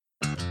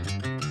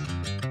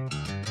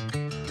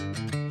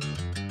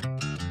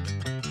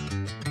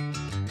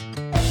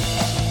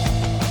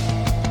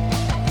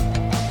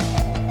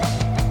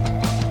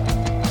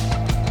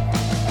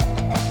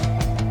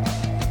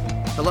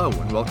Hello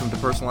and welcome to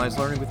Personalized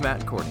Learning with Matt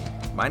and Courtney.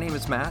 My name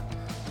is Matt.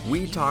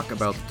 We talk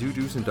about the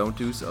do-dos and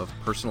don't-dos of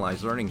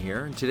personalized learning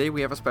here, and today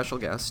we have a special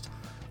guest.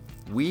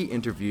 We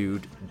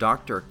interviewed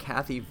Dr.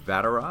 Kathy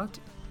Vatterott.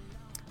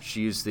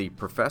 She is the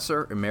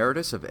Professor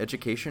Emeritus of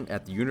Education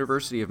at the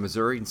University of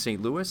Missouri in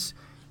St. Louis.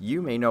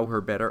 You may know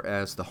her better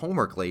as the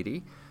Homework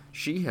Lady.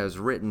 She has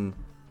written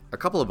a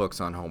couple of books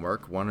on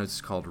homework. One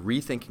is called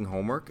Rethinking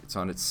Homework. It's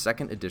on its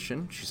second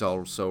edition. She's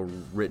also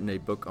written a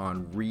book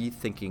on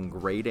rethinking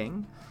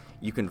grading.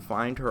 You can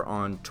find her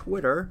on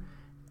Twitter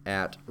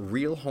at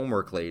Real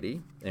Homework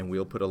Lady, and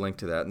we'll put a link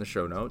to that in the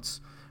show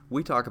notes.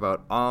 We talk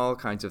about all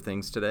kinds of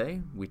things today.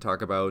 We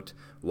talk about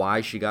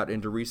why she got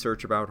into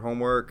research about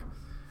homework.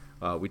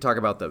 We talk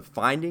about the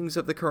findings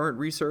of the current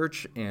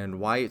research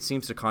and why it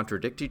seems to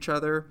contradict each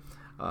other.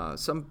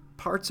 Some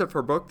parts of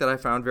her book that I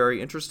found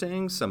very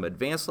interesting, some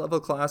advanced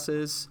level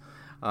classes.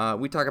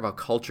 We talk about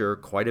culture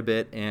quite a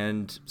bit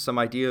and some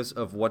ideas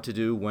of what to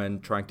do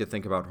when trying to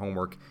think about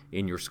homework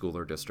in your school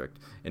or district.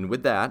 And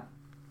with that,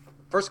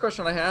 first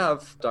question I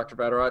have, Dr.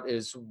 Vatterott,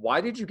 is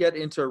why did you get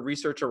into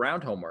research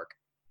around homework?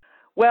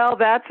 Well,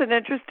 that's an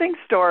interesting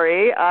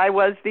story. I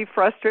was the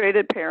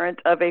frustrated parent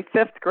of a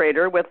fifth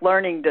grader with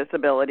learning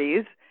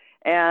disabilities,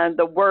 and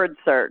the word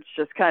search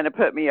just kind of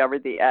put me over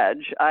the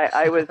edge.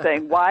 I was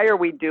saying, why are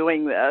we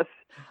doing this?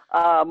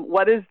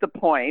 What is the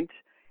point?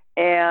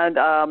 And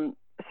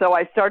so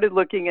I started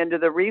looking into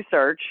the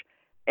research,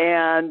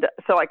 and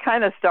so I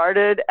kind of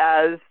started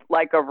as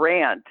like a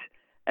rant.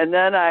 And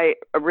then I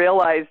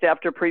realized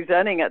after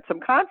presenting at some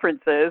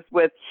conferences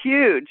with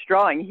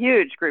drawing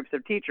huge groups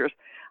of teachers,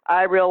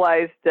 I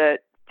realized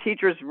that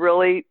teachers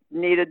really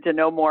needed to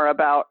know more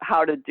about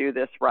how to do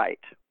this right.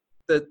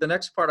 The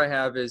next part I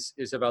have is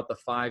about the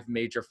 5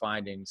 major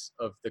findings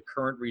of the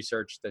current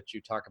research that you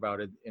talk about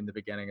in the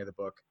beginning of the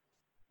book.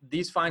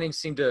 These findings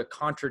seem to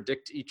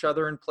contradict each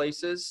other in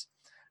places.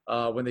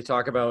 When they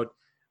talk about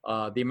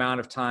the amount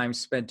of time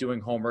spent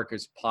doing homework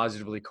is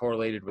positively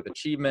correlated with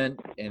achievement,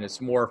 and it's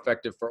more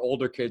effective for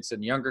older kids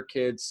than younger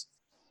kids.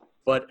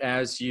 But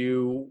as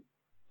you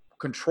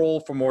control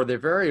for more of their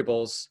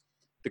variables,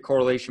 the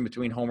correlation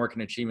between homework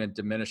and achievement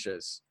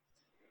diminishes.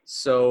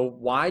 So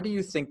why do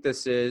you think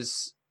this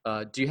is?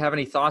 Do you have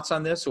any thoughts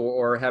on this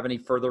or have any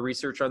further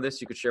research on this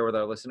you could share with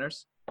our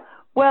listeners?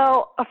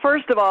 Well,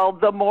 first of all,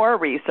 the more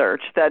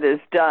research that is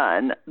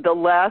done, the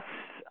less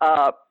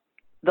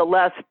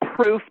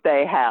proof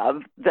they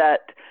have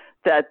that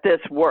this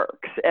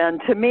works.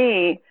 And to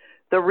me,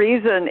 the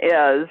reason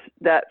is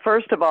that,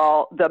 first of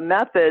all, the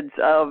methods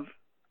of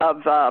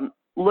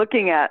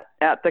looking at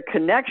the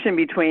connection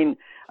between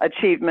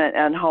achievement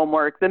and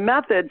homework, the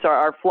methods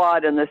are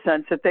flawed in the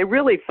sense that they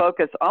really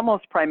focus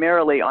almost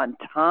primarily on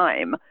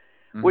time,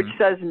 which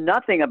says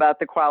nothing about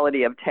the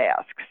quality of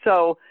tasks.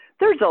 So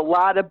there's a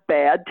lot of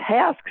bad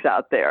tasks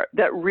out there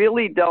that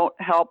really don't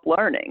help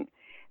learning.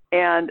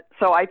 And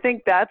so I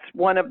think that's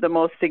one of the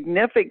most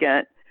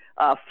significant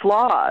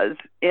flaws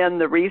in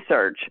the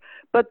research.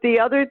 But the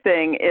other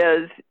thing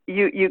is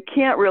you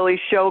can't really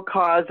show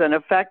cause and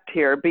effect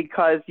here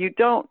because you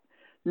don't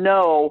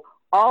know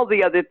all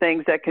the other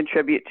things that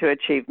contribute to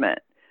achievement.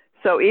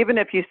 So even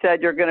if you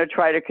said you're going to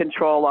try to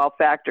control all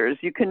factors,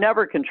 you can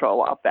never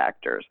control all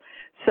factors.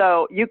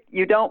 So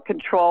you don't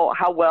control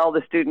how well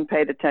the student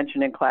paid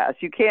attention in class.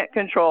 You can't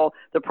control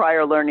the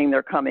prior learning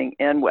they're coming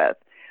in with.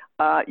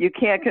 You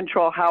can't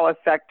control how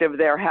effective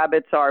their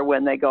habits are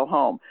when they go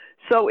home.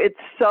 So it's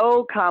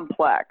so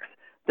complex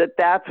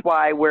that's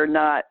why we're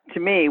not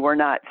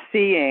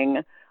seeing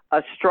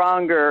a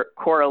stronger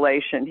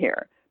correlation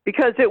here,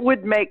 because it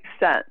would make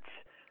sense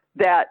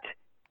that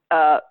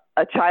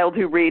a child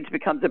who reads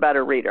becomes a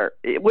better reader.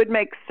 It would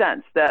make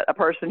sense that a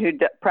person who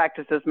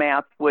practices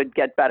math would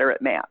get better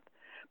at math.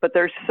 But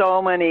there's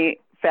so many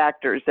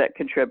factors that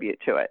contribute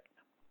to it.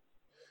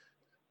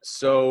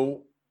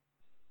 So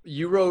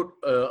you wrote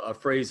a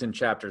phrase in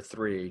chapter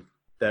 3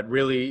 that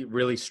really,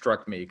 really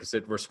struck me because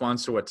it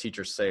responds to what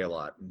teachers say a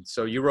lot. And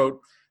so you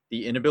wrote,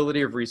 the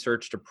inability of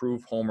research to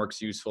prove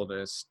homework's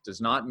usefulness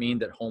does not mean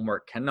that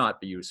homework cannot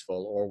be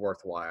useful or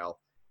worthwhile.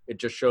 It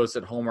just shows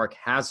that homework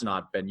has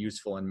not been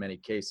useful in many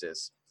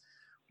cases.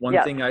 One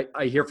thing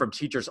I hear from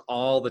teachers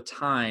all the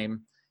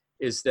time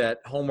is that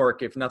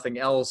homework, if nothing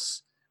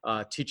else,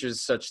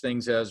 teaches such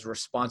things as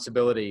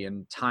responsibility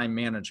and time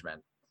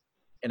management.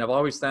 And I've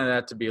always found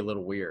that to be a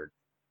little weird.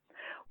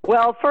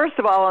 Well, first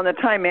of all, on the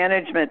time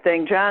management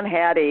thing, John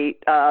Hattie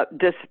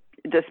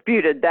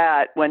disputed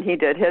that when he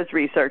did his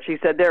research. He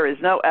said there is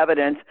no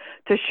evidence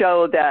to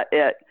show that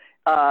it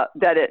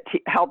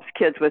helps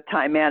kids with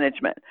time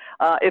management.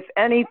 If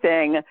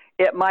anything,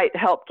 it might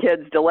help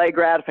kids delay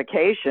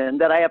gratification,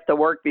 that I have to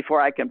work before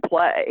I can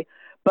play.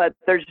 But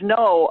there's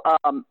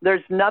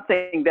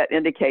nothing that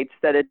indicates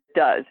that it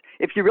does.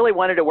 If you really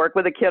wanted to work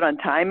with a kid on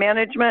time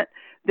management,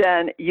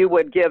 then you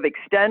would give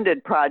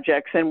extended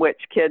projects in which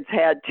kids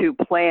had to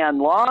plan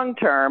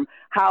long-term,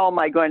 how am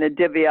I going to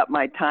divvy up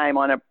my time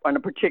on a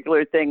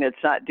particular thing that's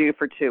not due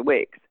for 2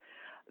 weeks.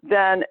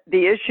 Then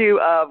the issue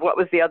of, what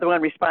was the other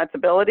one,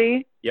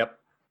 responsibility? Yep.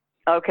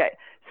 Okay.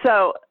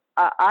 So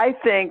I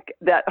think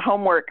that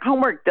homework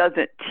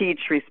doesn't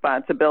teach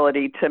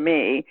responsibility to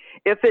me.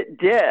 If it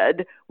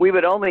did, we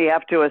would only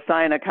have to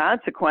assign a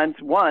consequence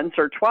once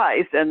or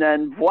twice, and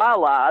then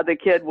voila, the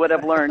kid would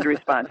have learned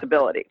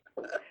responsibility.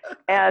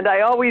 And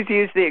I always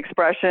use the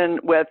expression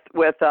with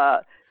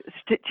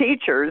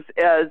teachers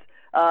as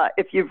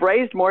if you've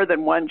raised more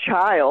than one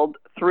child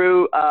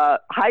through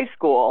high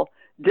school,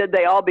 did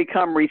they all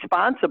become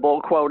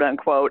responsible, quote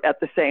unquote, at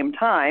the same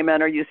time?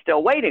 And are you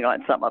still waiting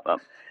on some of them?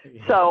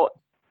 Yeah. So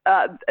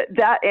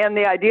that, and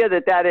the idea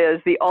that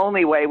is the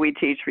only way we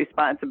teach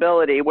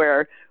responsibility,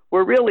 where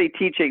we're really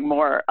teaching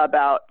more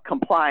about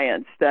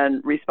compliance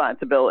than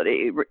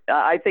responsibility.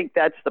 I think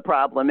that's the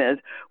problem, is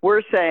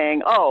we're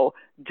saying, oh,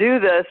 do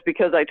this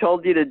because I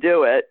told you to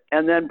do it,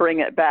 and then bring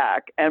it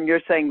back. And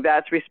you're saying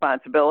that's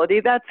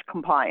responsibility. That's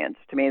compliance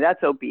to me.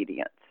 That's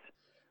obedience.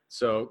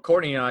 So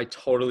Courtney and I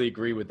totally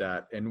agree with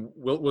that. And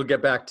we'll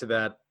get back to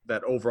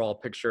that overall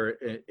picture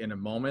in a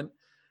moment.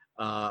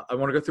 I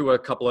want to go through a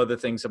couple other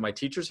things that my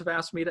teachers have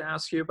asked me to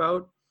ask you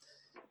about.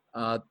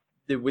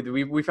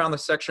 We found the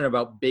section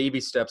about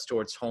baby steps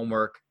towards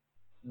homework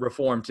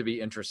reform to be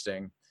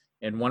interesting.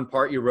 And one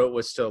part you wrote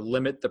was to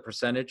limit the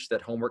percentage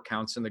that homework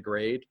counts in the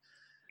grade.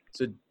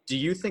 So do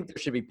you think there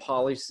should be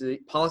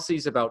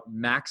policies about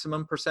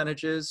maximum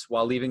percentages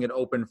while leaving it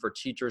open for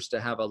teachers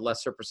to have a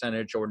lesser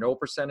percentage or no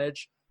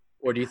percentage?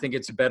 Or do you think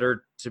it's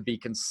better to be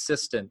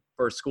consistent,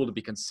 for a school to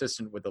be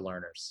consistent with the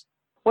learners?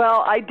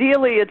 Well,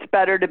 ideally, it's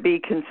better to be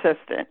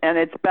consistent, and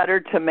it's better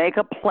to make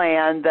a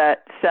plan that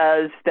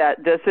says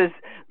that this is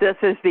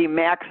the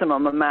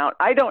maximum amount.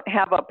 I don't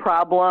have a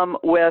problem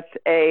with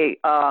a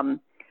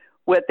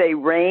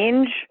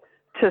range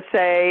to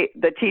say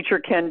the teacher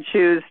can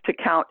choose to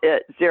count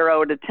it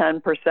 0 to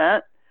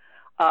 10%.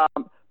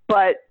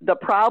 But the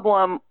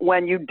problem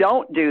when you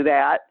don't do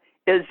that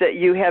is that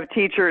you have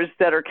teachers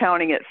that are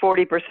counting at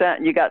 40%,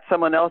 and you got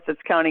someone else that's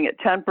counting at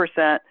 10%.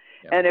 Yep.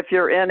 And if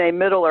you're in a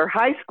middle or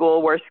high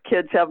school where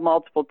kids have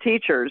multiple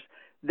teachers,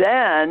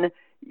 then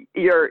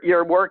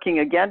you're working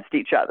against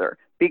each other,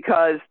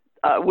 because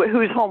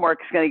whose homework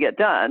is going to get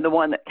done? The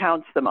one that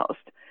counts the most.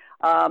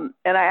 And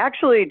I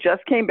actually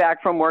just came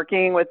back from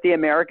working with the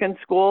American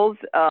schools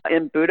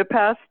in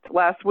Budapest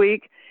last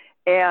week.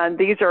 And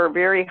these are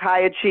very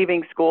high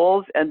achieving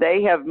schools, and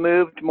they have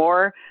moved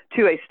more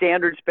to a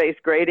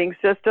standards-based grading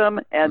system,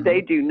 and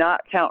they do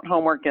not count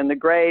homework in the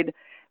grade,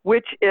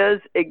 which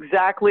is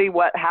exactly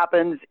what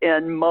happens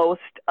in most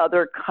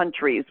other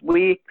countries.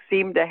 We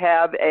seem to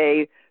have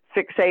a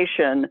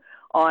fixation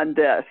on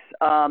this.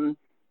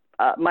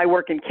 My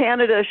work in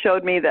Canada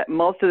showed me that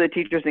most of the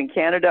teachers in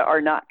Canada are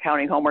not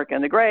counting homework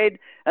in the grade,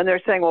 and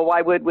they're saying, well,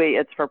 why would we?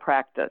 It's for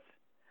practice.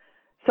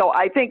 So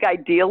I think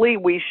ideally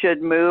we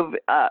should move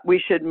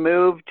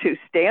to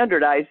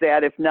standardize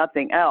that, if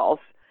nothing else.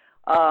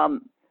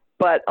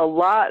 But a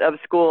lot of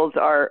schools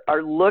are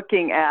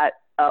looking at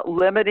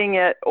limiting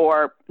it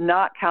or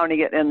not counting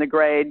it in the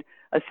grade,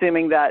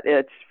 assuming that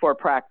it's for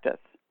practice.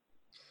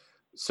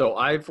 So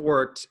I've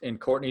worked, and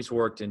Courtney's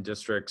worked in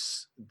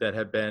districts that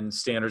have been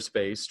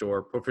standards-based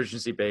or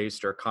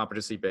proficiency-based or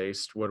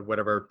competency-based,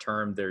 whatever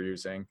term they're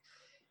using.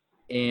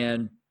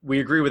 And we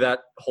agree with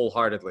that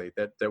wholeheartedly,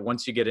 that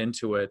once you get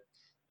into it,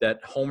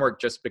 that homework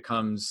just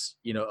becomes,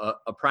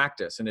 a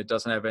practice, and it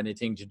doesn't have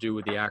anything to do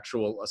with the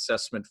actual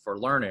assessment for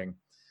learning.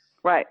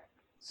 Right.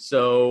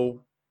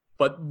 So,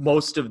 but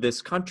most of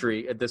this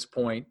country at this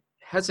point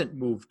hasn't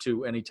moved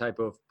to any type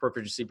of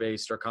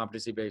proficiency-based or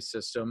competency-based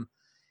system.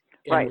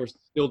 And right. We're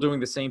still doing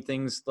the same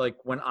things like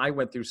when I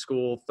went through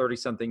school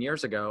 30-something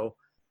years ago.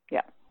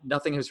 Yeah.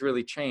 Nothing has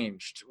really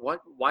changed.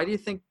 Why do you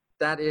think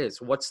that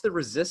is? What's the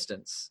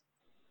resistance?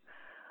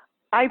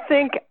 I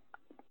think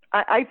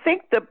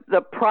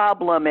the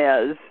problem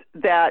is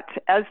that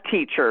as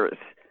teachers,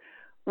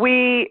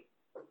 we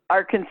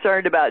are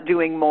concerned about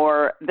doing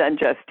more than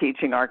just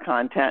teaching our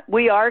content.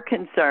 We are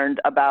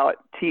concerned about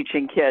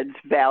teaching kids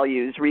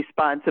values,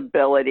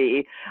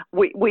 responsibility.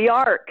 We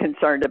are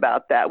concerned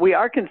about that. We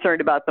are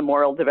concerned about the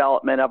moral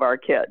development of our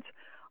kids.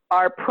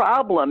 Our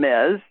problem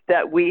is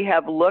that we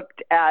have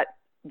looked at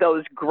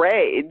those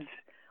grades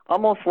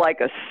almost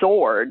like a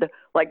sword,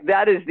 like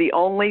that is the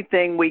only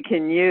thing we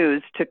can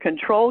use to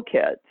control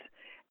kids.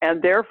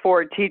 And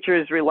therefore,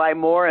 teachers rely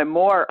more and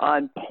more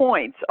on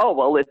points. Oh,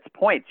 well, it's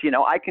points,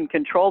 I can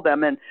control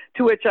them. And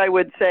to which I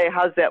would say,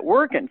 how's that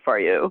working for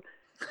you?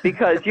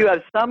 Because you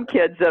have some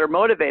kids that are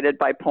motivated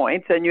by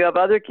points, and you have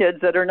other kids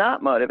that are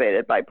not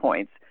motivated by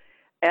points.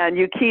 And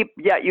you keep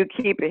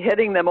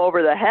hitting them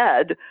over the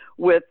head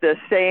with the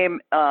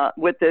same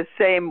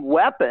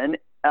weapon,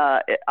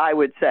 I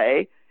would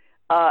say,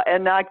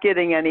 and not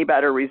getting any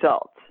better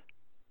results.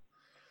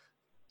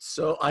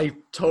 So I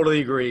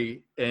totally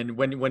agree. And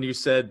when you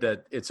said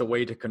that it's a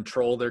way to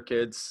control their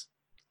kids,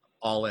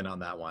 all in on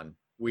that one.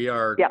 We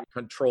are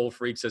control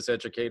freaks as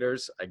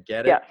educators. I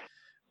get it.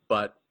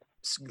 But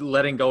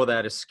letting go of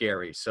that is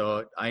scary.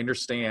 So I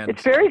understand.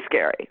 It's very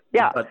scary.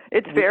 Yeah,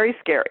 it's very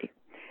scary.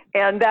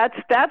 And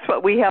that's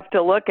what we have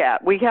to look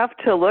at. We have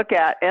to look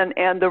at, and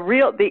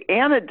the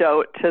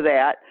antidote to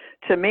that,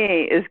 to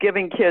me, is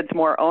giving kids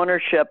more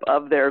ownership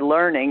of their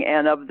learning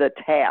and of the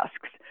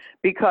tasks.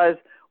 Because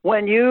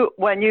when you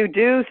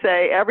do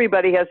say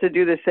everybody has to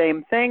do the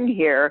same thing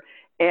here,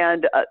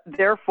 and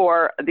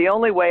therefore the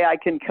only way I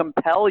can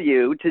compel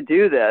you to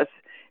do this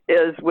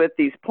is with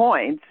these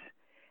points.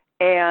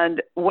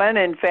 And when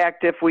in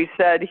fact, if we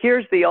said,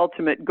 here's the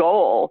ultimate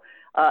goal,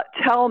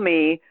 tell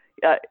me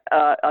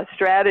a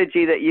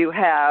strategy that you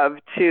have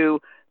to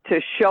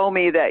show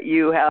me that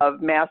you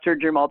have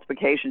mastered your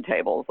multiplication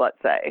tables,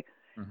 let's say,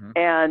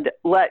 and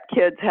let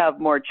kids have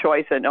more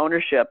choice and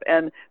ownership.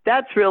 And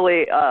that's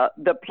really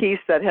the piece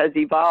that has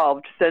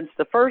evolved since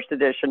the first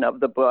edition of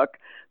the book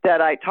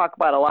that I talk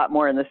about a lot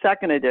more in the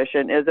second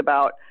edition, is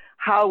about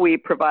how we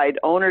provide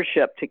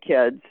ownership to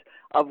kids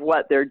of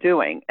what they're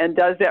doing. And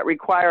does that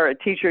require a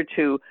teacher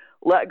to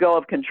let go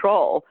of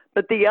control?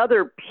 But the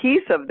other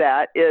piece of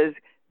that is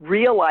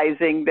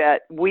realizing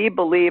that we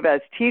believe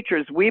as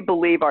teachers, we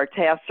believe our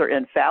tasks are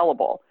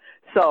infallible.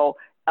 So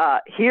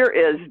here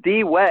is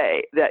the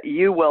way that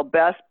you will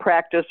best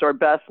practice or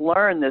best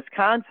learn this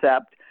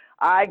concept.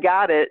 I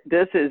got it.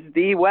 This is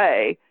the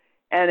way.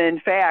 And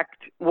in fact,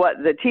 what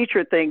the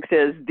teacher thinks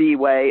is the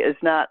way is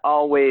not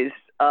always,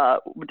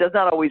 does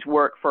not always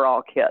work for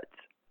all kids.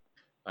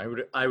 I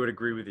would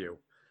agree with you.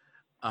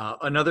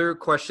 Another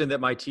question that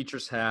my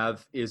teachers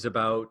have is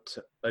about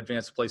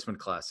advanced placement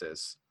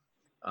classes.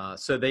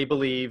 So they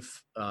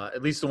believe,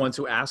 at least the ones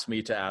who asked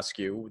me to ask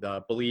you,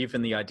 believe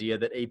in the idea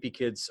that AP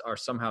kids are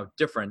somehow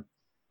different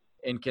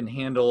and can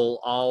handle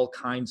all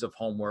kinds of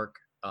homework,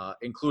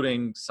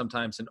 including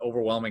sometimes an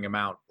overwhelming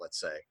amount,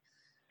 let's say.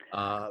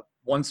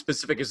 One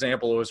specific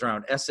example was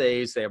around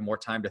essays. They have more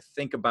time to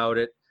think about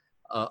it,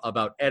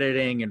 about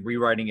editing and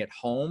rewriting at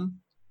home,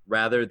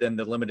 rather than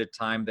the limited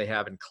time they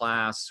have in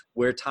class,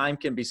 where time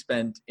can be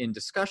spent in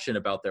discussion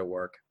about their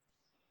work.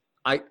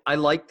 I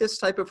like this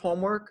type of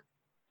homework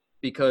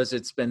because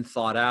it's been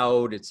thought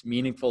out, it's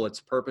meaningful, it's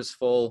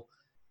purposeful,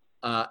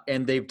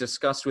 and they've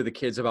discussed with the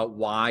kids about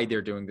why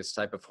they're doing this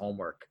type of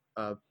homework.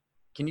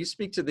 Can you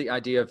speak to the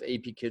idea of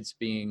AP kids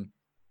being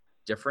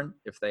different,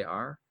 if they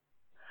are?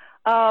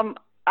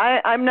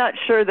 I'm not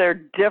sure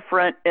they're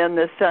different in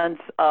the sense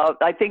of,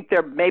 I think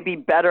they're maybe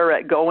better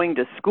at going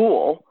to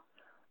school.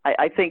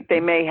 I think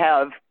they may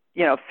have,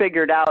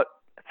 figured out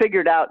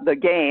the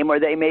game, or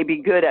they may be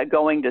good at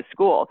going to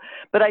school.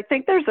 But I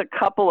think there's a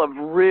couple of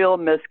real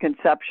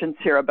misconceptions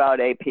here about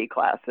AP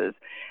classes.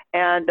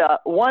 And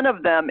one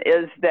of them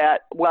is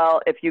that, well,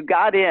 if you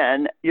got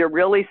in, you're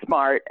really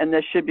smart, and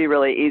this should be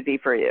really easy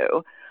for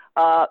you.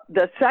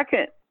 The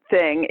second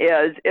thing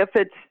is, if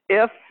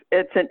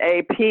it's an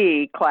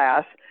AP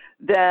class,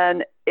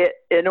 then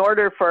in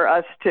order for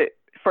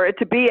it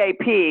to be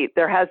AP,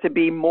 there has to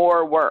be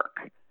more work.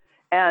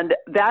 And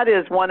that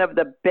is one of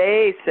the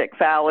basic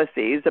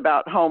fallacies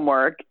about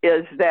homework,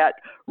 is that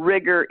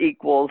rigor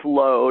equals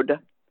load.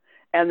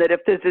 And that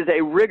if this is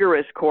a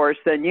rigorous course,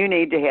 then you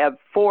need to have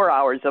 4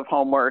 hours of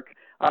homework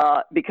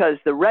because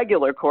the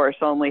regular course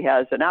only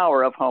has an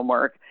hour of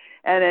homework.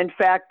 And in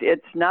fact,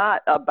 it's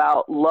not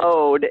about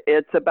load,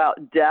 it's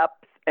about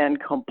depth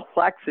and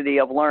complexity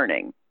of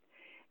learning.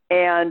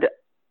 And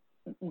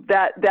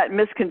that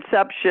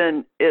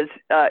misconception is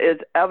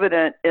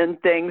evident in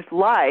things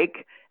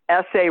like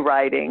essay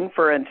writing,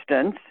 for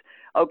instance.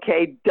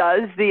 Okay,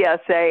 does the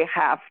essay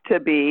have to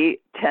be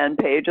 10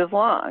 pages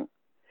long?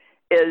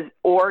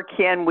 Or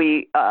can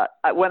we,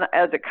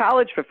 as a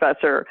college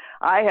professor,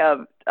 I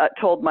have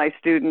told my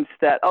students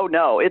that, oh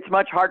no, it's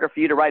much harder for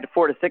you to write a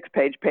 4 to 6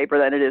 page paper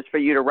than it is for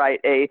you to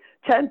write a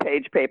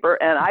 10-page paper,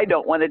 and I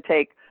don't want to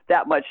take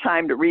that much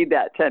time to read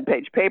that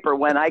 10-page paper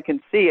when I can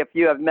see if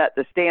you have met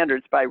the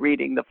standards by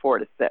reading the 4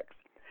 to 6.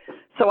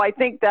 So I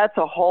think that's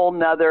a whole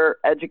nother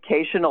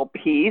educational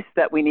piece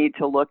that we need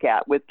to look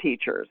at with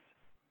teachers.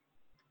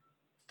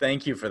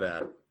 Thank you for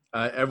that.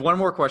 I have one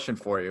more question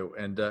for you,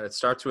 and it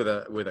starts with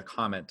a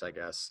comment, I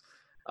guess.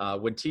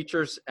 When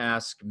teachers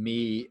ask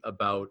me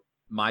about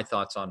my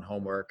thoughts on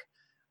homework,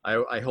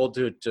 I hold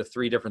to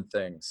three different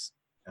things.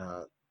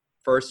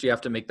 First, you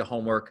have to make the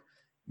homework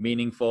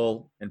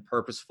meaningful and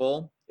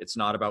purposeful. It's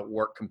not about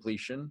work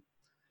completion.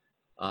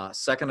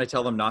 Second, I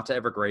tell them not to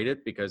ever grade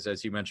it because,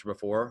 as you mentioned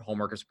before,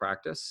 homework is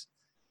practice.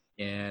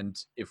 And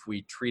if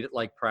we treat it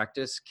like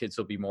practice, kids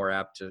will be more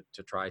apt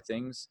to try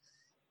things.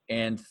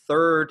 And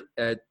third,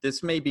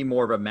 this may be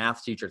more of a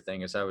math teacher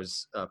thing as I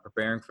was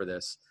preparing for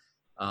this.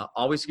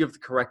 Always give the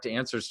correct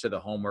answers to the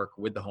homework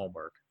with the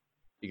homework,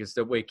 because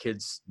that way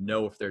kids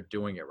know if they're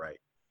doing it right.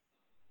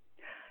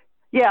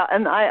 Yeah,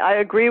 and I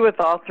agree with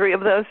all three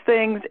of those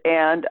things.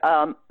 And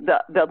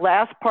the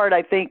last part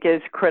I think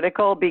is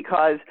critical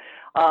because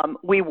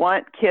we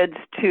want kids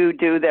to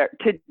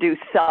do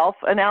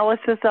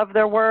self-analysis of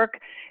their work,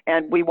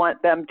 and we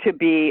want them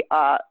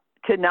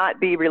to not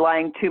be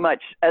relying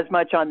as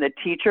much on the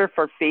teacher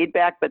for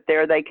feedback, but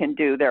there they can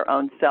do their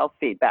own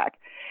self-feedback.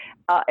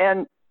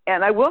 And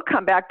I will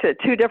come back to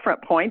two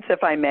different points,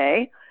 if I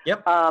may.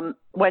 Yep.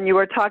 When you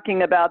were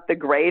talking about the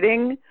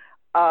grading,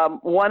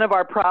 one of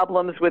our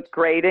problems with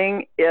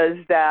grading is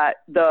that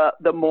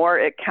the more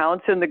it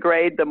counts in the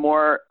grade, the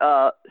more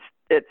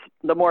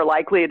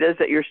likely it is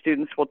that your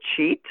students will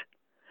cheat.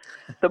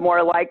 The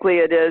more likely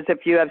it is,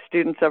 if you have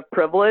students of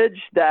privilege,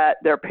 that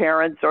their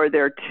parents or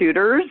their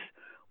tutors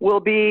will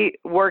be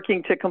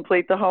working to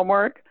complete the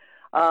homework.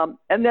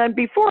 And then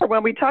before,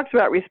 when we talked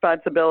about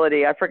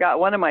responsibility, I forgot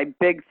one of my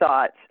big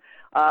thoughts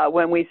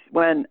when we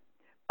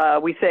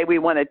say we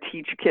want to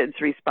teach kids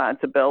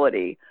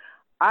responsibility.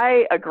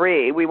 I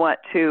agree. We want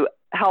to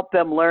help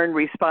them learn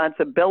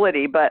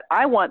responsibility, but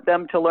I want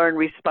them to learn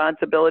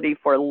responsibility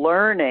for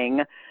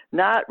learning,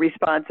 not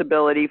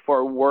responsibility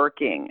for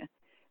working.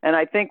 And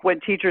I think when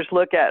teachers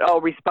look at,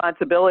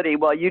 responsibility,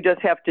 well, you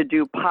just have to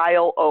do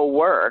pile o'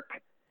 work.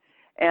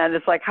 And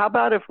it's like, how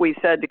about if we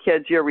said to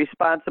kids, you're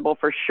responsible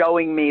for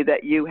showing me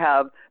that you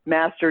have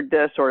mastered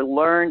this or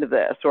learned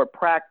this or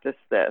practiced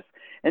this,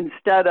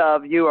 instead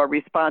of you are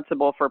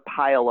responsible for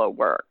pile o'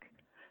 work.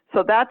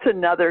 So that's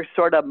another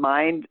sort of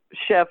mind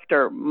shift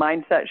or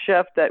mindset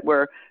shift that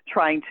we're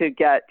trying to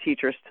get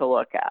teachers to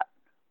look at.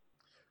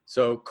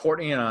 So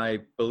Courtney and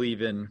I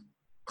believe in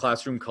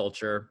classroom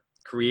culture,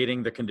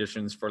 creating the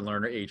conditions for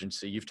learner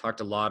agency. You've talked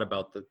a lot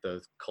about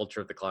the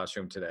culture of the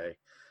classroom today.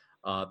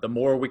 The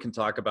more we can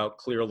talk about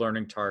clear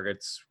learning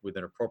targets with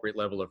an appropriate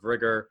level of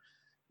rigor,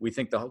 we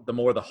think the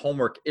more the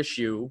homework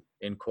issue,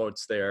 in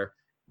quotes there,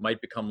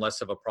 might become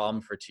less of a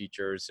problem for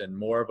teachers and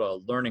more of a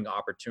learning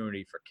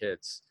opportunity for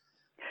kids.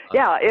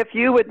 Yeah, if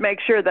you would make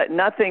sure that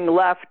nothing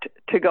left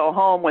to go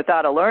home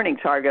without a learning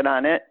target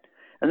on it,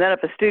 and then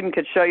if a student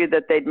could show you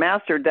that they'd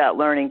mastered that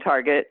learning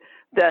target,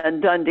 then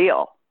done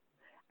deal.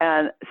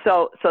 And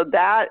so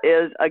that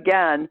is,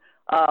 again,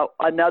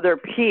 another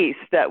piece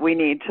that we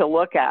need to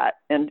look at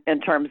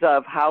in terms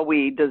of how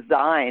we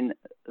design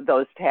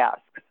those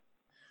tasks.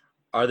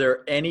 Are there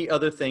any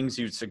other things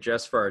you'd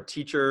suggest for our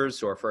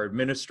teachers or for our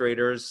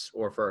administrators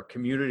or for our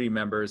community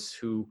members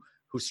who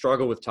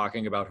struggle with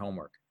talking about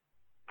homework?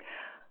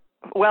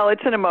 Well,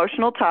 it's an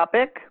emotional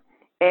topic,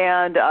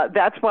 and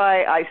that's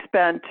why I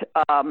spent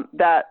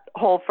that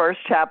whole first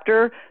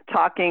chapter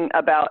talking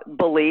about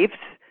beliefs.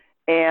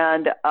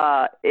 And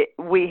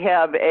we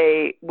have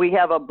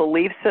a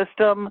belief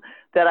system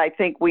that I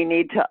think we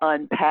need to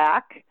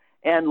unpack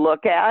and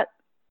look at,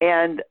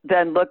 and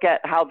then look at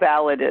how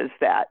valid is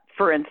that.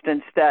 For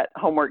instance, that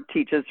homework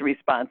teaches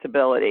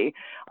responsibility,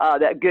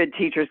 that good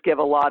teachers give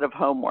a lot of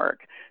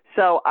homework.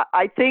 So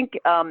I think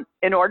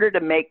in order to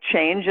make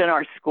change in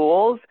our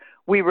schools,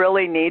 we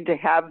really need to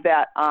have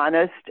that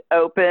honest,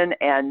 open,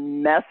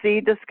 and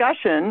messy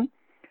discussion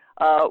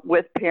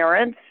with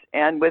parents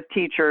and with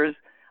teachers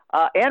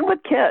and with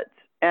kids.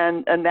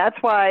 And that's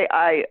why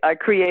I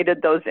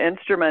created those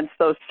instruments,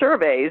 those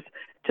surveys,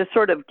 to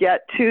sort of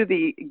get to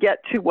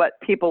what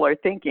people are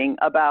thinking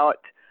about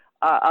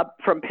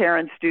from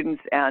parents,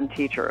 students, and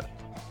teachers.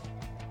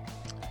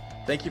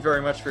 Thank you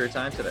very much for your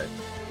time today.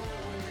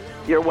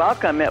 You're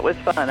welcome. It was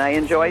fun. I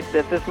enjoyed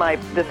this. Is my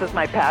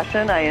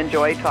passion. I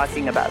enjoy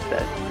talking about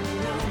this.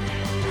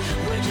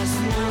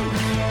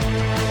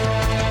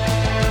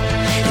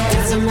 It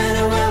doesn't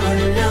matter what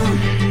we're known.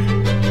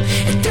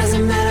 It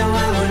doesn't matter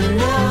what we're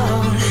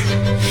known.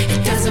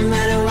 It doesn't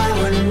matter what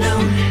we're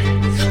known.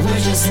 We're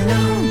just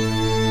known.